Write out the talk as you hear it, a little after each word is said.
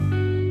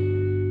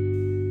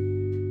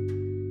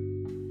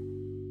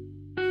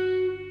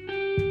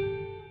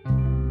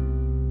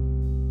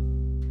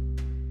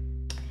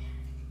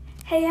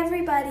Hey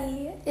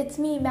everybody, it's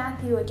me,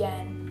 Matthew,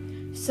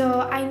 again.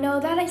 So I know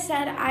that I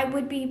said I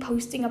would be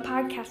posting a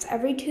podcast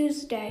every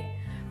Tuesday,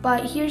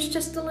 but here's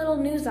just a little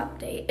news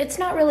update. It's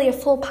not really a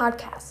full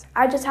podcast.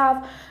 I just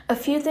have a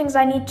few things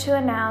I need to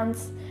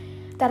announce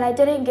that I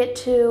didn't get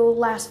to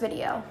last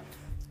video.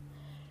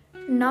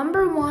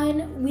 Number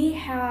one, we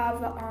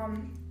have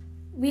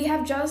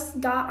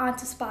just got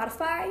onto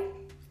Spotify.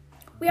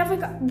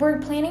 We're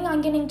planning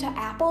on getting to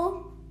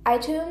Apple,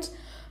 iTunes,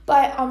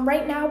 but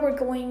right now we're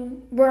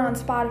on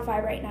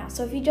Spotify right now.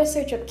 So if you just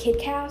search up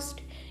KidCast,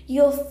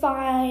 you'll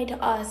find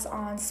us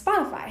on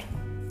Spotify.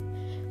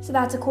 So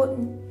that's a cool,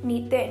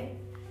 neat thing.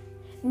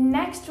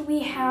 Next we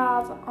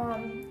have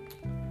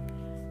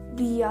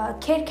the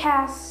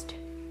KidCast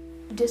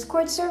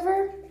Discord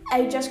server.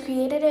 I just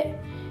created it,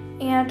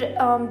 and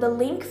the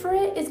link for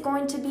it is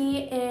going to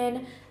be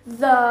in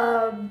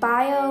the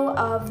bio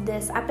of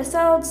this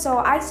episode. So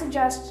I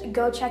suggest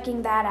go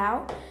checking that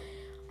out.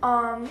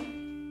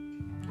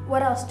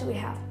 What else do we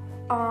have?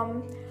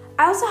 I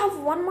also have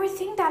one more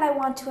thing that I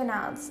want to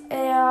announce,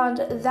 and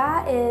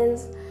that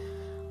is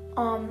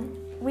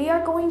we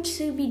are going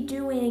to be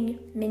doing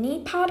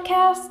mini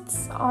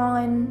podcasts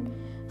on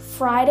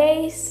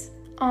Fridays,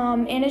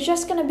 and it's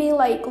just going to be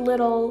like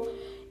little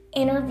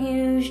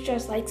interviews,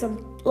 just like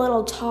some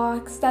little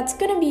talks. That's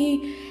going to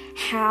be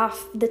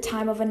half the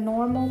time of a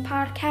normal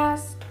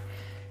podcast,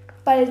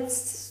 but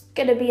it's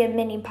going to be a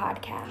mini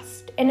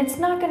podcast, and it's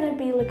not going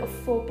to be like a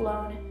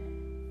full-blown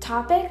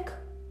topic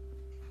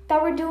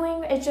that we're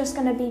doing. It's just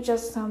going to be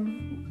just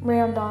some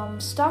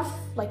random stuff,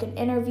 like an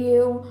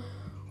interview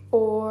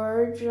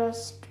or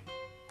just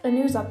a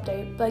news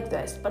update like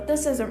this, but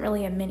this isn't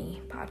really a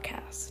mini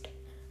podcast.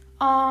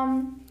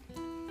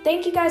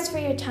 Thank you guys for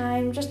your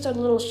time. Just a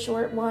little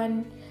short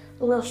one,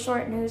 a little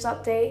short news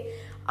update.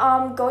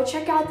 Go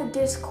check out the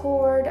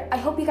Discord. I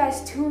hope you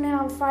guys tune in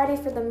on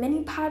Friday for the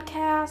mini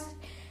podcast.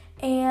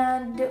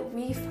 And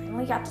we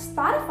finally got to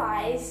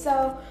Spotify.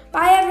 So,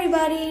 bye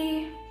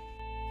everybody.